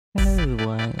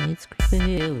It's Creeper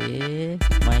here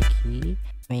with Mikey,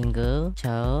 Mango,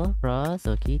 Chao, Ross,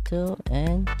 Okito,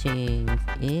 and James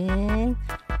in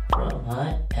Prop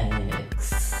Hunt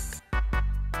X.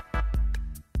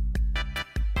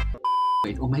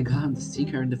 Wait, oh my god, the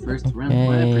seeker in the first round.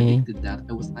 When I predicted that,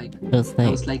 I was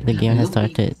like, the game has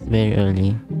started very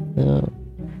early. So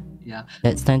yeah,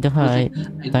 it's time to hide.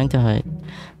 Time to hide.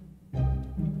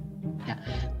 Yeah,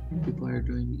 people are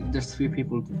doing. There's 3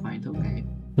 people to find. Okay.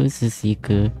 Who's the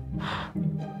seeker?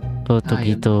 Oh,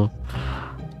 Tokito.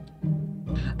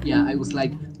 Yeah, I was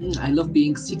like, I love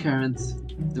being seeker, and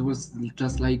there was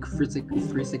just like 3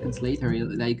 seconds later,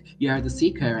 like, you are the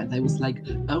seeker, and I was like,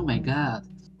 oh my god.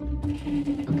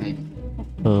 Okay.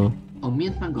 Oh. Oh, me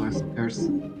and Mango are seekers.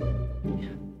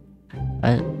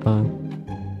 I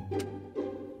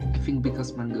think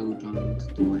because Mango joined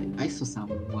the line. I saw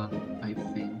someone, I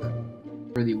think,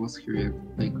 already was here,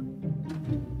 like,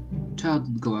 child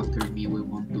didn't go after me, we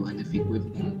won't do anything with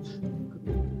him.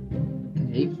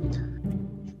 Okay.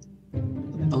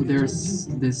 Oh, there's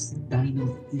this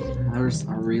dino. These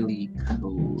are really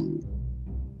cool.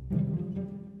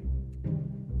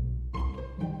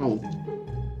 Oh.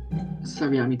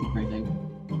 Sorry, I'm eating right now.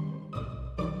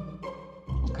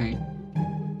 Okay.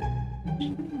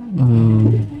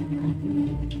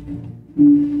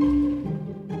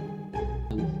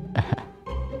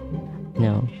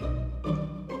 No.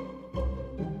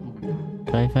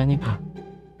 Try finding.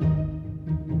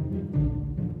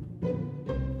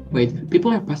 Wait, people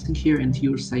are passing here and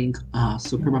you're saying,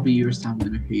 so probably you're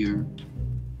somewhere here.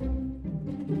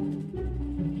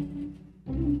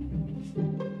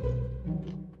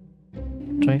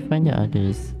 Try find the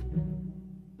others.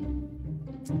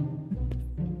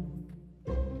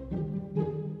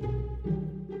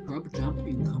 Prop jump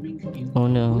incoming in. Oh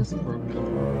no.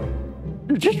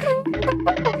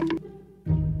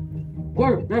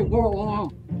 Whoa.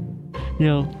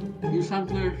 No. You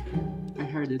somewhere. I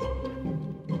heard it.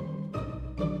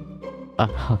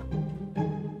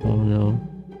 Oh no.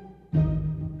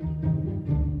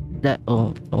 That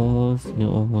you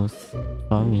almost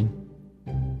found me.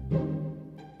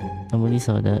 Somebody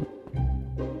saw that.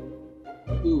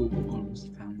 Who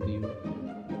almost found you?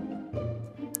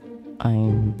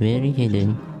 I'm very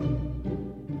hidden.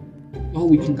 Oh,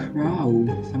 we can crawl.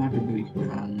 Some other we can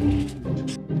crawl.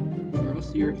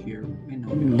 First, you're here. I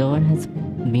know. No one has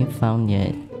been found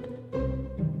yet.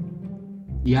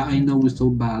 Yeah, I know, it's so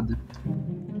bad.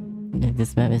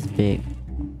 This map is big.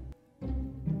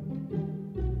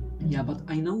 Yeah, but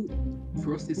I know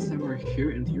Frost is somewhere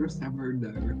here and you're somewhere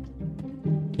there.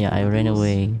 Yeah, I ran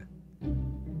away.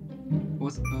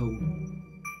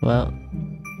 Well,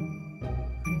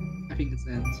 I think it's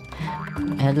ends.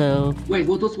 Hello. Wait,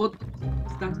 what?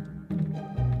 Stand.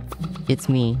 It's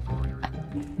me.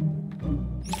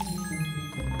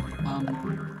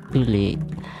 Too late.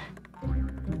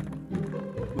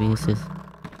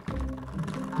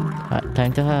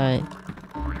 Time to hide.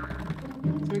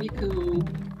 Pretty cool.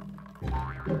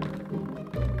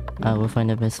 I will find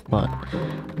the best spot.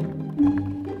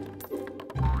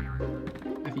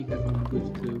 I think I found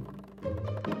good too.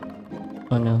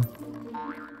 Oh no.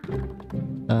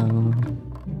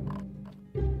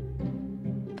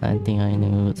 I think I know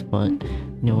a good spot.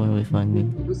 No one will find me.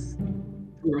 Who's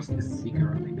the seeker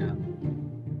running out?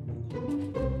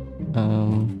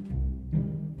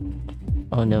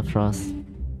 Oh no, Frost.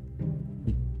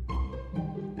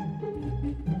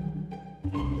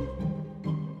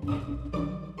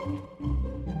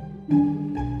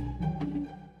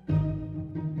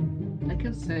 I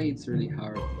can say it's really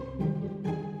hard.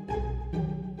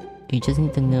 You just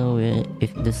need to know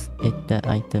if that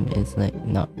item is like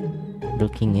not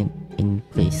looking in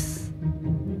place.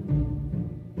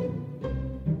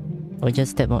 Or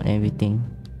just step on everything.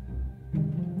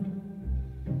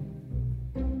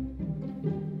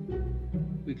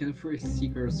 We can free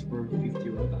seekers for 50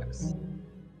 Robux.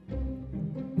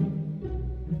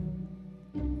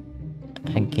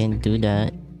 I can't do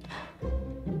that.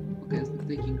 Okay, so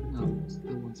taking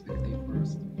still one spectate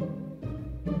first.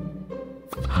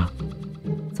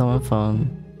 Someone found.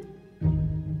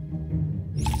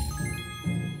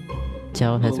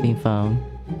 Chao has been found.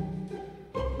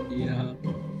 Yeah.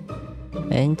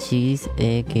 And she's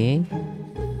a king.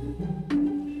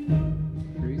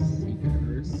 3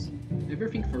 seekers.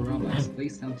 Everything for Robux. Play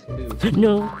sound too.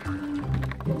 No.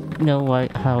 No, why?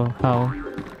 How? Oh.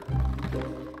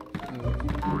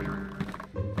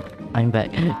 I'm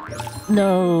back.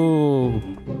 No.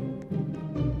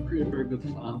 Pretty very good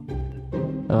fun.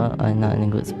 Oh, I'm not in a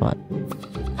good spot.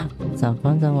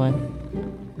 Someone.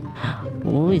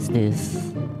 Who is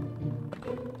this?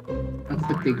 That's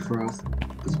the pig for us.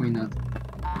 Because why not?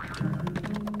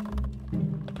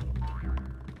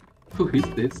 Who is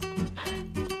this?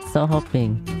 Stop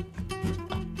hopping.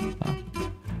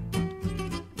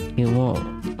 You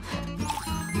won't.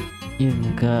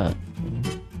 You've got.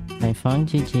 I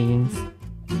found you, James.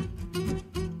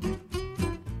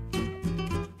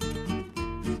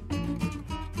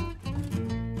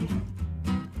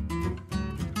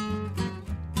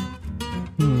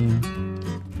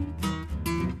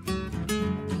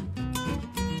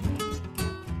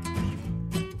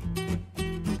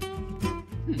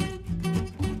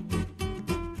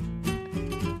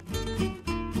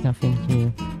 Nothing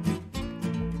here.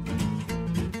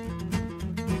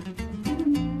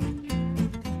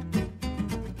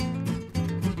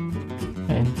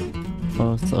 And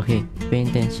false. Okay, pay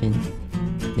attention.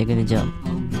 They're gonna jump.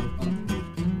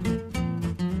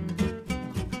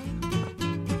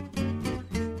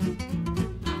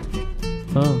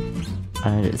 Oh,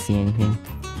 I don't see anything.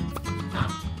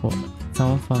 Oh,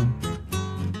 someone found.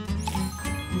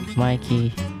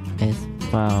 Mikey is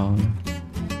found.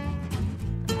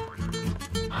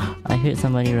 I heard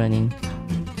somebody running.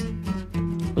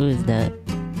 Who is that?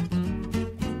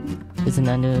 It's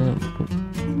another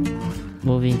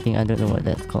moving thing. I don't know what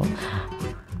that's called.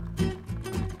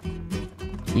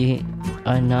 You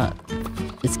are not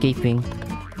escaping.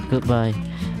 Goodbye.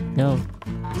 No.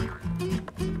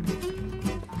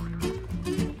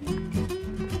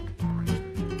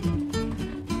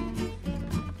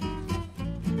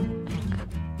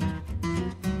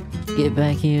 Get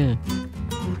back here.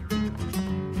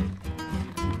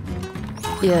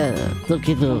 Yeah, look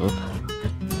at the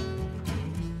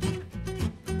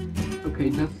Okay,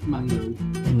 that's Mango.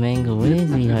 Mango. Where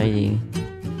is he hiding?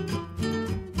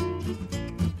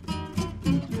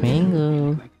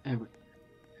 Mango, Like everything.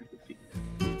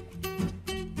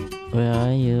 where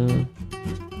are you?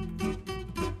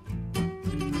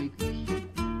 Like,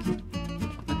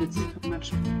 but it's too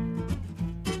much.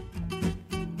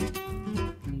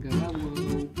 Mango,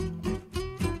 hello.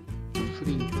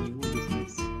 Shrink me. What is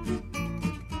this?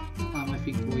 I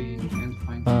think we can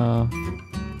find.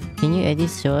 Can you at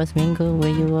least show us, Mango, where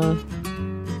you are?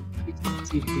 I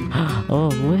see him.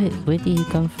 Oh, where did he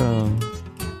come from?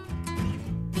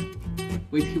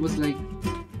 Wait, he was like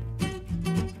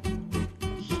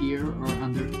here or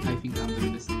under? I think under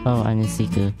this. Oh, I'm a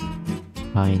seeker.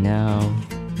 By now,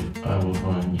 I will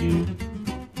find you.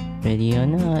 ready or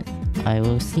not, I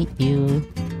will seek you.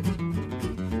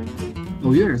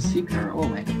 Oh, you're a seeker. Oh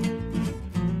my god.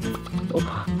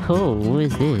 Oh, who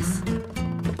is this?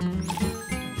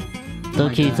 Oh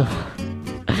my Okay, so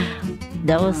God.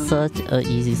 that was such an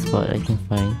easy spot I can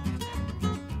find.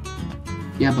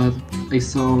 Yeah, but I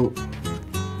saw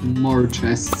more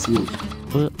chests. Look.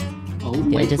 Well, Oh,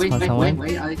 Yeah, I wait, just wait, found wait, someone.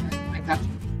 wait, I touched.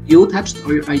 You touched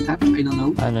or I touched? I don't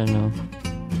know. I don't know.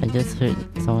 I just heard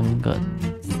someone got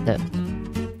stabbed.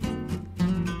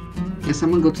 Yeah,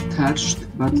 someone got touched,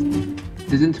 but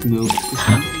didn't move.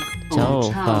 Chow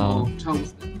Chow. Chow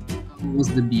was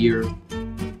the beer.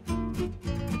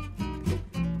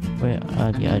 Where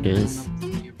are the others?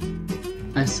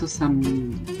 I saw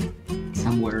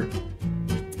somewhere.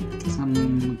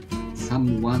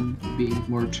 Someone being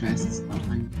more chests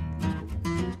behind.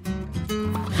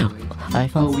 I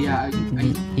found. Oh yeah,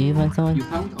 Did you find someone? you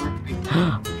found or I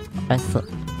found? I saw.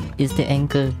 It's the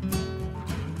anchor.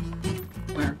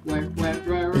 Where?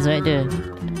 It's right there.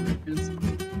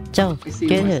 Chow, I see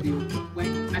get you, I it. see you.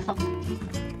 Wait,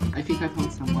 I think I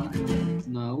found someone. I don't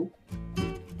know.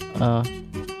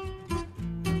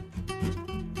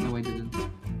 No, I didn't.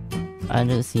 I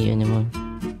don't see you anymore.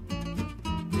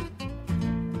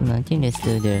 No, I think they're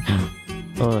still there.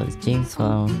 Oh, it's James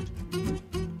found.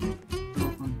 No,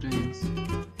 found James.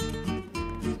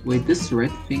 Wait, this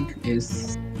red thing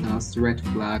is red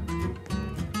flag.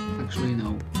 Actually,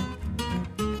 no.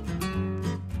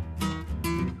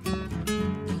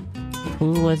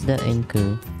 Who was the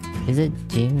anchor? Is it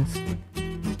James?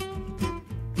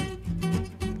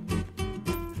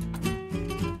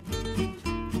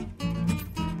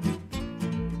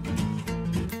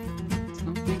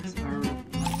 Some things are.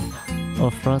 Oh,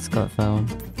 Frost got found.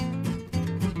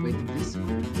 Wait, this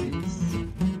one is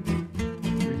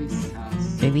really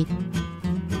sus. Maybe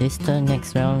this turn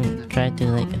next round, try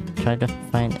to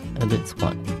find a good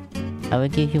spot. I will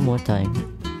give you more time.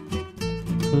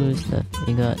 Who's left?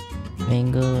 We got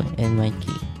Mango and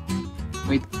Mikey.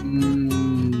 Wait,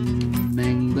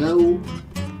 Mango.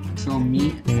 So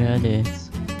me Where are they?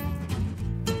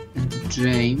 and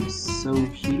James. So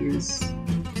he is.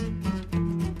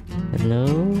 Hello?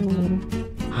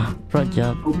 Prod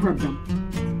jump. Oh, problem.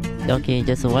 Okay,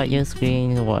 just wipe your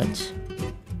screen, watch.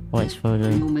 Watch for the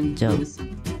Mango jump. is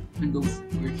Mangoes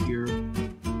were here.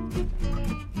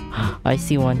 I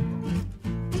see one.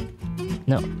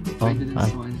 No. Oh, I didn't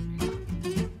saw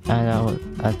anything.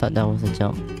 I thought that was a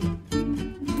jump.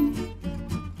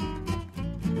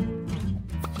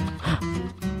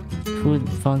 Who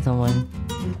found someone?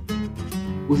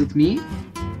 Was it me?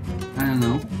 I don't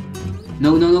know.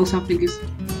 No, something is...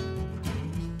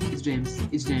 It's James.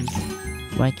 It's James.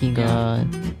 Mikey got...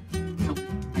 No,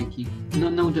 Mikey.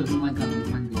 No, James. Oh my god,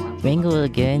 Mango. Mango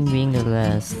again being the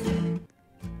last.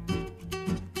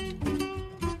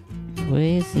 Where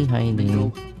is he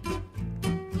hiding?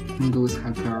 Mango is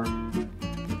hacker.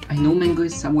 I know Mango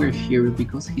is somewhere here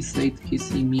because he said he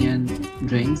see me and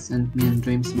James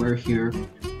were here.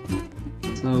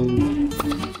 So...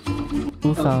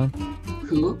 Who found?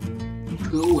 Who?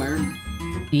 Where?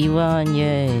 E1,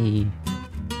 yay!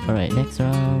 Alright, next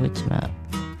round, which map?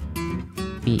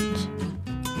 Beach.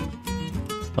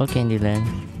 Or Candyland.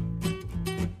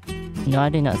 No, I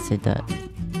did not say that.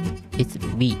 It's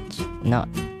beach, not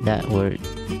that word.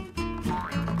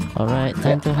 Alright,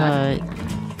 time to hide.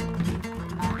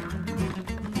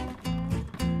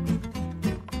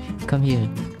 Come here,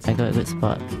 I got a good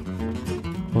spot.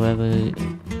 Whoever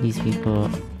these people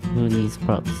who these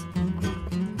props.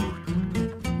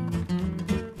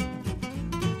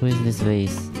 Who is this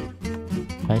vase?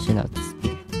 I should not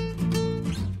speak.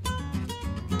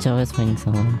 Chow is finding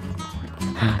someone.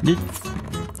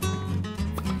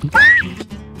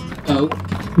 Oh.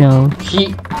 No.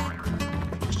 She...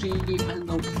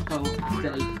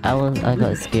 I don't know how they... I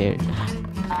got scared.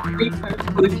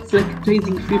 It's like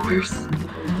chasing creepers.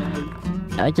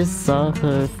 I just saw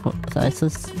her. I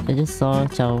just saw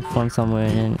Chow from somewhere,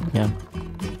 and yeah.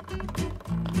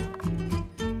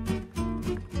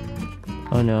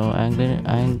 Oh no! I'm gonna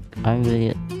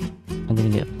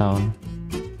get found.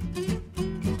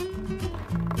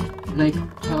 Like,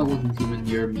 Chow wasn't even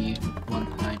near me one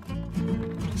time.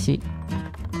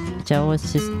 Chow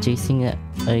was just chasing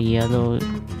a yellow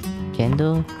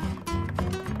candle.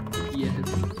 Yes,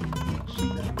 she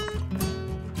does.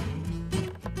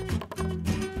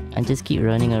 I just keep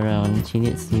running around. She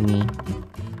didn't see me.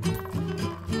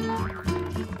 Oh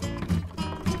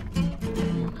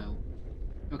no.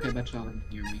 Okay, but Chow didn't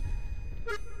hear me.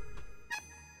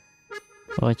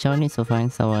 Well, Chow needs to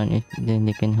find someone if then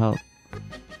they can help.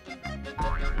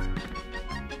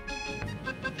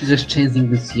 She's just chasing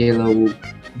this yellow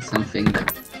something.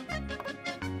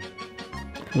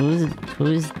 Who's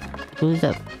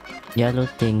that yellow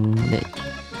thing that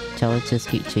Chow just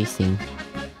keep chasing?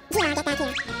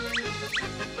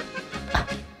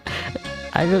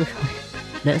 I don't.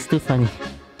 That's too funny.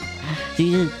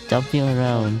 She's just jumping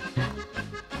around.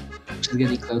 She's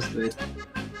getting close to it.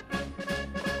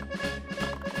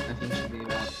 I think she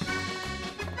gave up.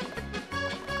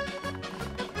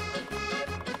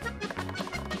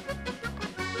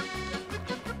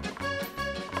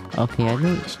 Okay, I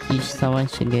think someone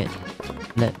should get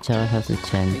that Chow has a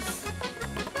chance.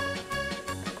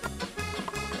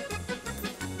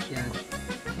 Yeah.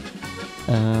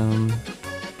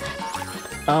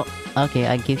 Oh, okay,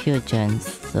 I give you a chance,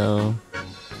 so...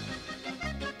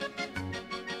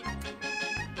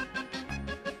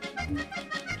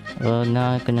 Well,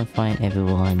 now I'm gonna find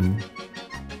everyone.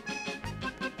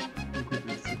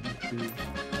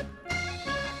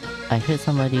 I heard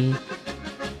somebody...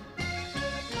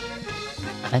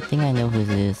 I think I know who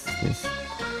this is.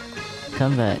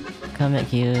 Come back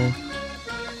here.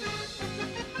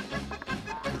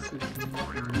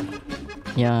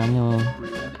 Yeah, I know.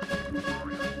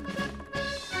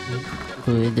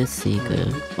 Who is the seeker?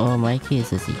 Oh, Mikey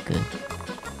is a seeker.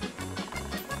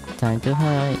 Time to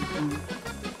hide.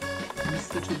 It's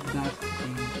such a bad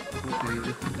thing. Okay,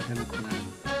 I think I have a plan.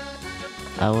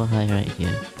 I will hide right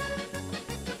here.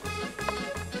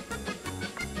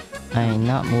 I am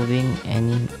not moving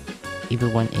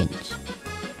even 1 inch.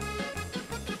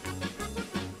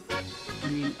 I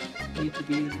mean, I need to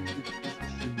be in this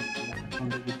position. I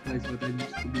found a good place, but I need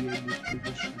to be in this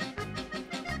position.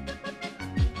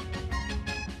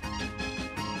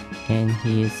 And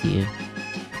he is here.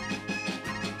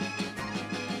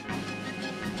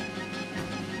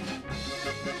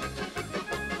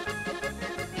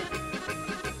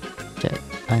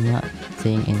 I'm not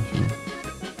saying anything.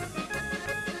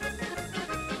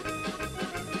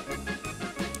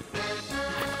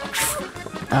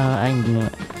 I know.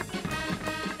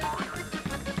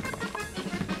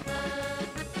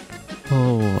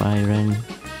 Oh, I ran.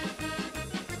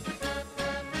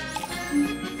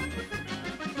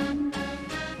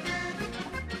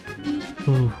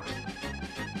 Ooh.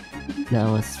 That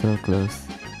was so close.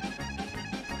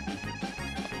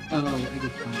 Oh, I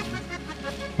got found.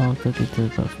 Oh, 32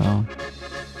 got found.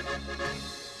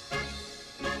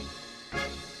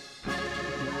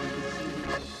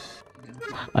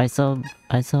 I saw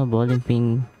a bowling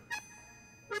pin.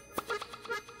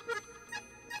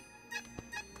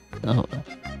 Oh,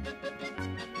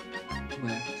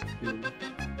 Left to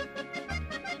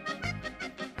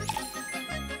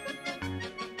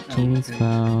James okay.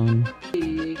 found.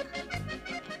 Pick.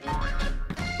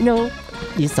 No,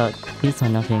 you saw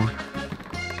nothing.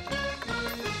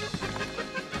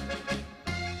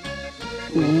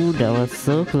 Ooh, that was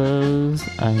so close.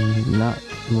 I'm not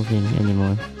moving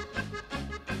anymore.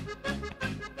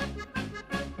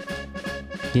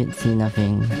 Didn't see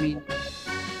nothing. I mean,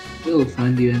 we'll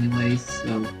find you anyways,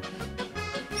 so.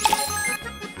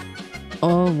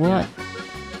 Oh, what?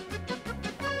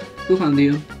 Who found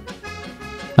you?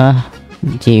 Ah,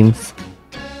 James.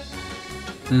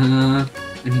 I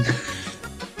mean.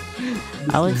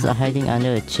 I was hiding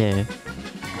under a chair.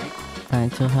 Time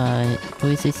to hide. Who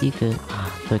is the secret?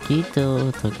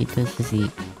 Tokito. Tokito's the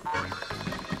secret.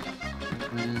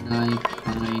 When I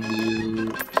find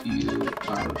you, you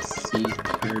are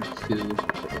seeker too.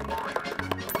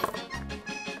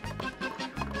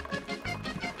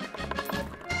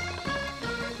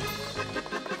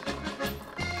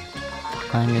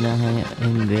 I'm gonna hang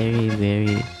in very,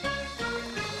 very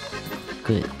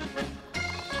good.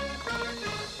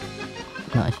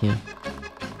 Not here.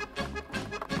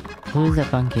 Who is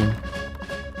that pumpkin?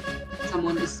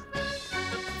 Someone is.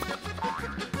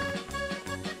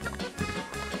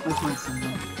 I'll find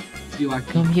someone. If you are.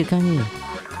 Come here, come here.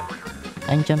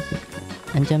 I'm jumping.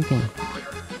 I'm jumping.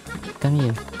 Come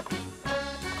here.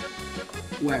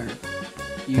 Where?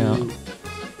 You. No.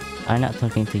 I'm not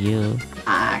talking to you.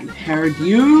 I heard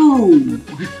you!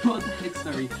 What the heck,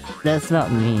 sorry. That's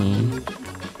not me.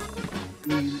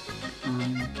 I'm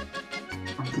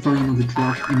totally not the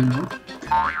drop anymore.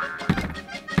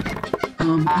 I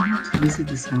want to visit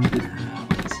this haunted house.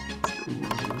 It's cool.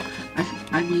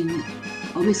 I mean,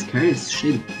 I'll be scared as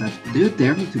shit, but do you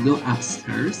dare me to go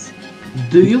upstairs?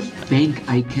 Do you think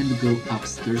I can go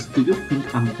upstairs? Do you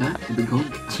think I'm bad at going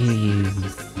upstairs?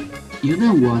 Jeez. You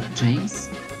know what, James?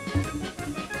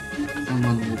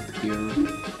 Someone moved here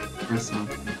or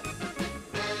something.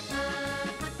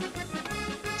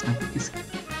 I think it's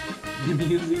the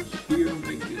music here. Oh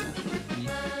my god. Help me.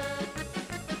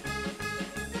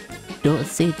 Don't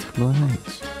say too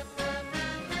much.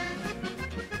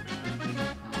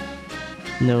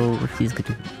 No, she's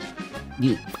gonna.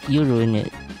 You ruin it.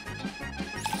 Is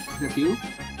that you?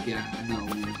 Yeah, no.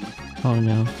 Oh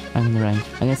no, I'm gonna run.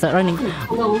 I'm gonna start running.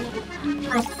 Hello.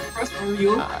 First are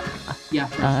you? Yeah,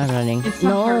 first. I'm running. It's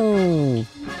not her. No!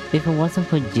 If it wasn't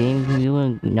for James, we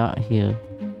were not here.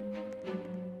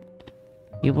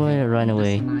 You wanna run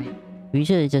away. We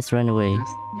should have just run away.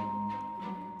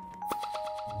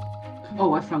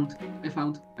 Oh, I found.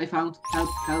 Help.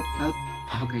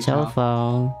 Okay, Ciao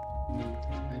found. I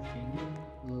think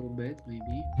a little bit,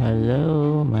 maybe.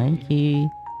 Hello, Mikey.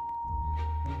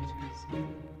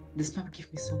 This map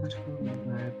gives me so much fun,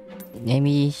 man.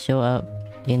 Maybe show up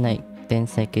in like 10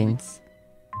 seconds.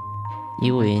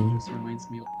 You win. This reminds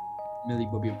me of Millie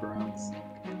Bobby Brown's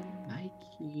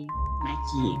Mikey,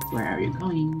 where are you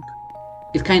going?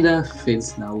 It kinda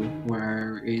fits now.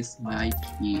 Where is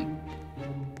Mikey?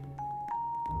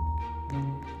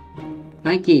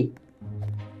 Mikey!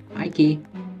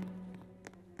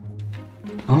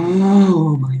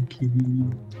 Oh, Mikey!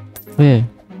 Where?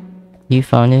 You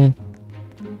found it?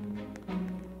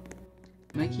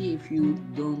 Mikey, if you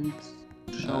don't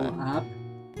show up,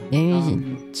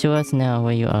 Maybe show us now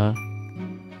where you are.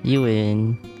 You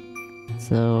win.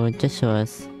 So just show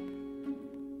us.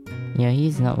 Yeah,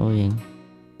 he's not moving.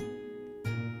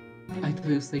 I thought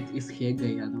it was like, is he a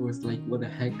guy? And I was like, what the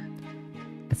heck?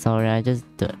 Sorry, I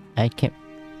can't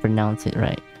pronounce it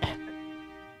right.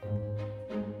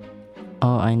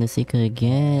 Oh, I'm the seeker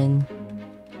again.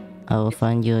 I will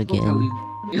find you again. Totally.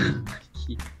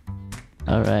 Mikey.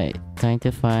 Alright, time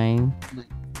to find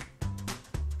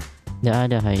the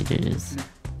other hiders.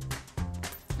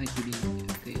 Mikey being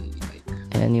okay, like.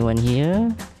 Anyone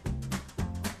here?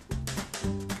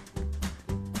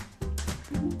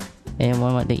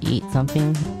 Anyone want to eat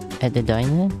something at the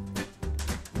diner?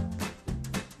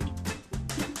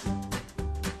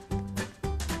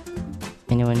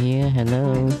 Anyone here?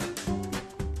 Hello?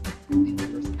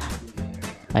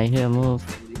 I hear a move.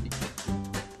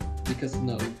 Because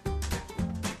no.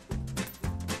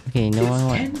 Okay, no one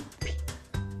wants.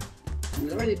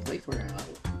 We already played for an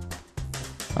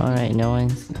hour. Alright, no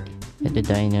one's at the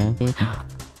diner.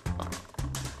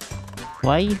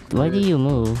 Why do you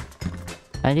move?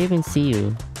 I didn't even see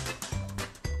you.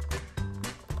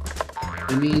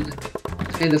 I mean,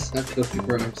 kinda sucks that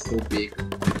people are so big.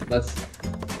 That's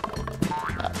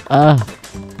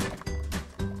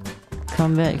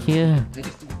Come back here. I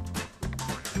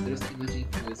just imagine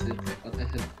how is it, but I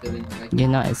had feeling like You're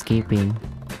not escaping.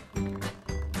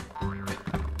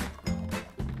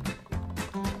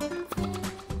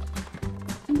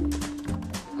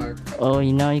 Oh,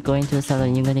 you know you're going to the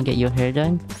salon, you're gonna get your hair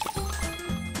done?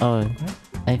 Oh,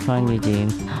 I found you,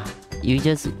 James. You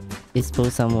just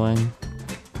exposed someone.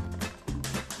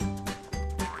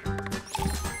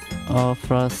 Oh,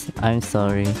 Frost, I'm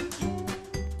sorry. I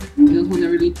don't wanna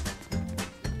really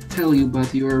tell you,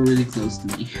 but you are really close to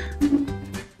me.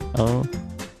 Oh.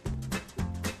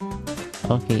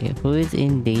 Okay, who is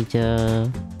in Deja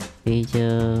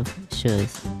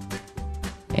shoes?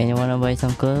 Anyone wanna buy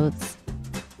some clothes?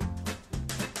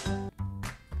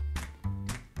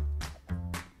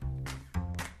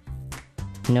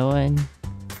 No one?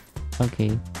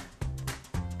 Okay.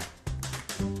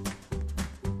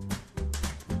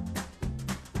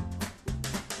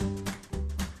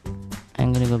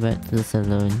 I'm gonna go back to the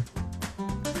salon.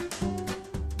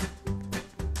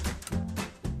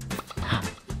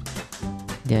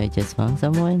 Did I just found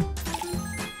someone?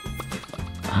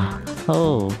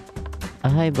 Oh! A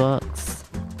high box!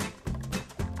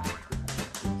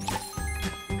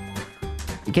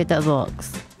 Get that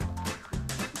box!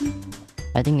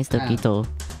 I think it's Tokito.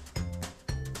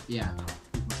 Yeah.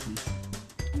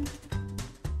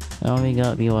 Oh, we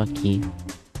got Biwaki.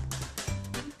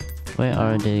 Where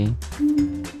are they?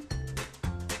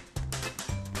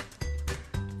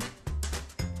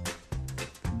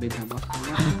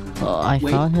 Oh, I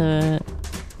found her.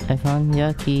 I found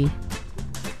Yaki.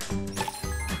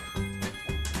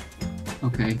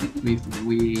 Okay,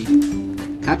 we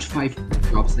catch 5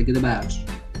 drops, I get a badge.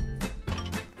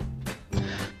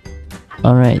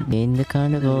 Alright, in the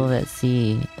carnival, let's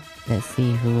see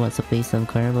who wants to play some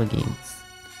carnival games.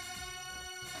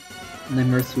 And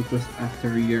I'm more super after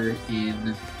a year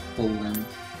in Poland.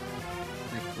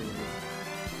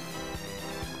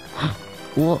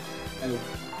 What? Oh.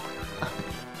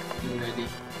 You ready?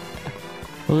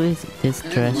 Who is this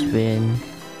trash bin?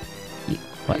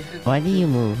 Why do you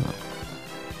move?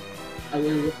 I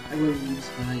will lose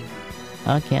mine.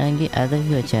 Okay, I'll give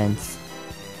you a chance.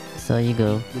 So you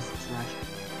go. This trash.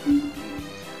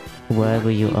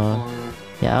 Wherever you are.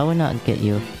 Yeah, I will not get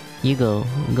you. You go.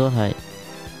 Go hide.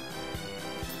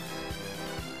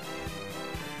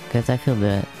 Cause I feel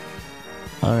bad.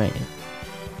 Alright.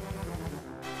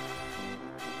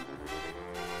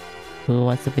 Who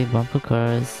wants to play bumper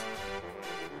cars?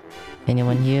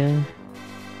 Anyone here?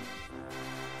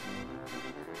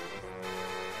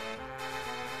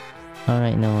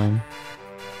 Alright, no one.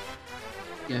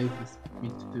 Yeah, you pass me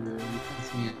to you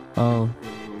pass me. Oh.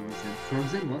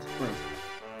 Frozen? What? Frozen?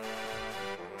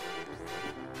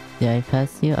 Yeah, I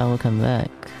pass you, I will come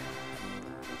back.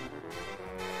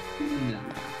 No.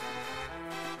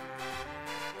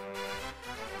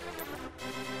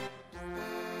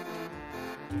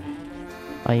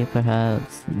 Are you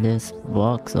perhaps this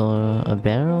box or a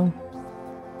barrel?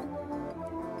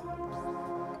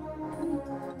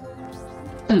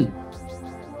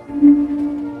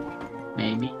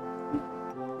 Maybe.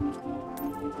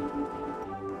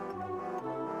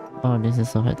 Oh, this is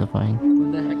so hard to find.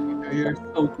 What the heck? You're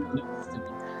so close to me.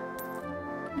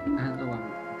 I know I'm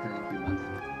telling you,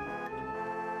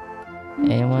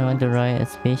 but Anyone want to ride a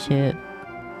spaceship?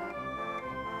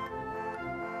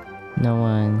 No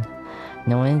one.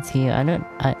 No one's here.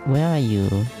 Where are you?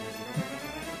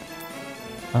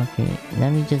 Okay,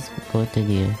 let me just go to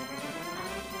you.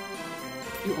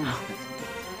 you almost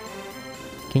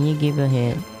got Can you give a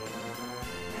hint?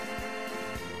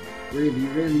 really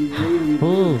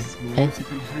Ooh, small. I- You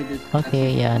can hide it.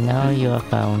 Okay, yeah, now you are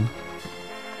found.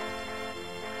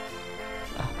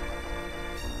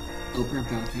 Oh, prep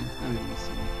jumping. I will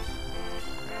see.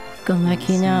 Come back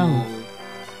here now.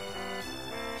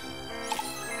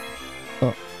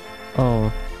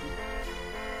 Oh.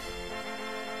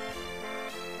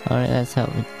 Alright, let's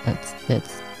help.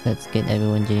 Let's get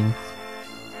everyone, James.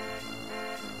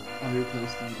 Are you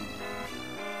close to me?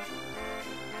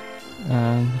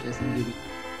 Yes, I'm giving.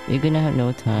 You're gonna have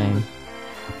no time.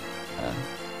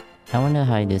 I wanna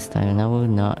hide this time. You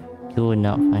will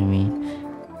not find me.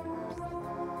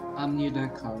 I'm near the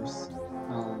cars.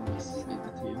 I'll say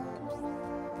that to you.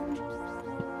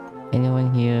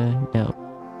 Anyone here? No.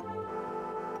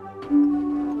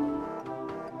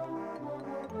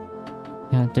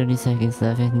 Yeah, 30 seconds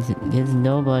left and there's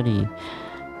nobody.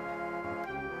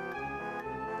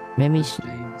 Maybe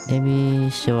James. maybe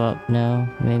show up now,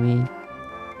 maybe.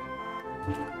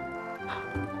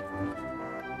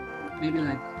 Maybe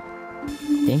like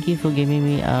Thank you for giving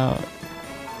me out.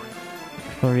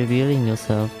 For revealing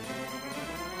yourself.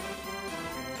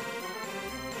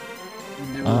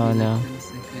 there Oh, will be no. like 10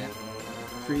 seconds.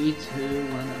 3, 2,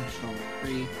 1, I'm showing. 3,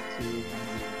 2, 1,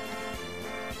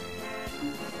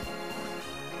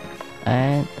 0.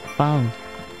 And found.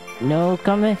 No,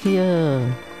 come back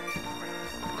here.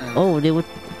 Oh, they would.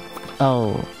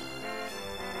 Oh.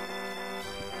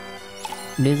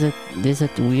 There's a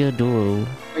weird duo.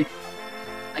 Wait,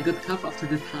 I got cut after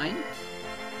the time?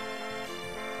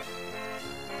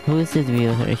 Who is it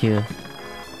weird here?